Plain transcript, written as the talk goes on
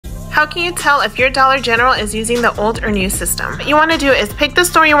How can you tell if your Dollar General is using the old or new system? What you want to do is pick the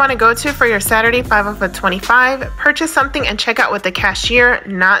store you want to go to for your Saturday 5 off of 25, purchase something and check out with the cashier,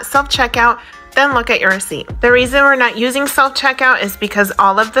 not self-checkout, then look at your receipt. The reason we're not using self-checkout is because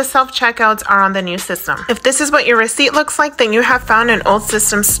all of the self-checkouts are on the new system. If this is what your receipt looks like, then you have found an old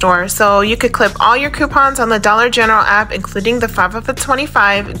system store. So you could clip all your coupons on the Dollar General app, including the 5 off of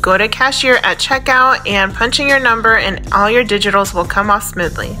 25, go to cashier at checkout and punch in your number and all your digitals will come off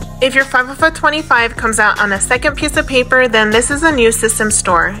smoothly. If your 5 off of 25 comes out on a second piece of paper, then this is a new system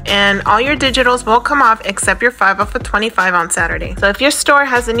store and all your digitals will come off except your 5 off of 25 on Saturday. So if your store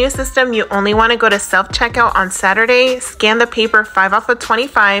has a new system, you only want to go to self-checkout on Saturday, scan the paper 5 off of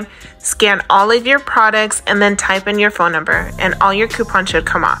 25, scan all of your products, and then type in your phone number, and all your coupons should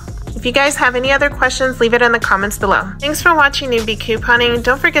come off. If you guys have any other questions, leave it in the comments below. Thanks for watching Newbie Couponing.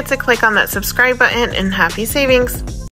 Don't forget to click on that subscribe button, and happy savings!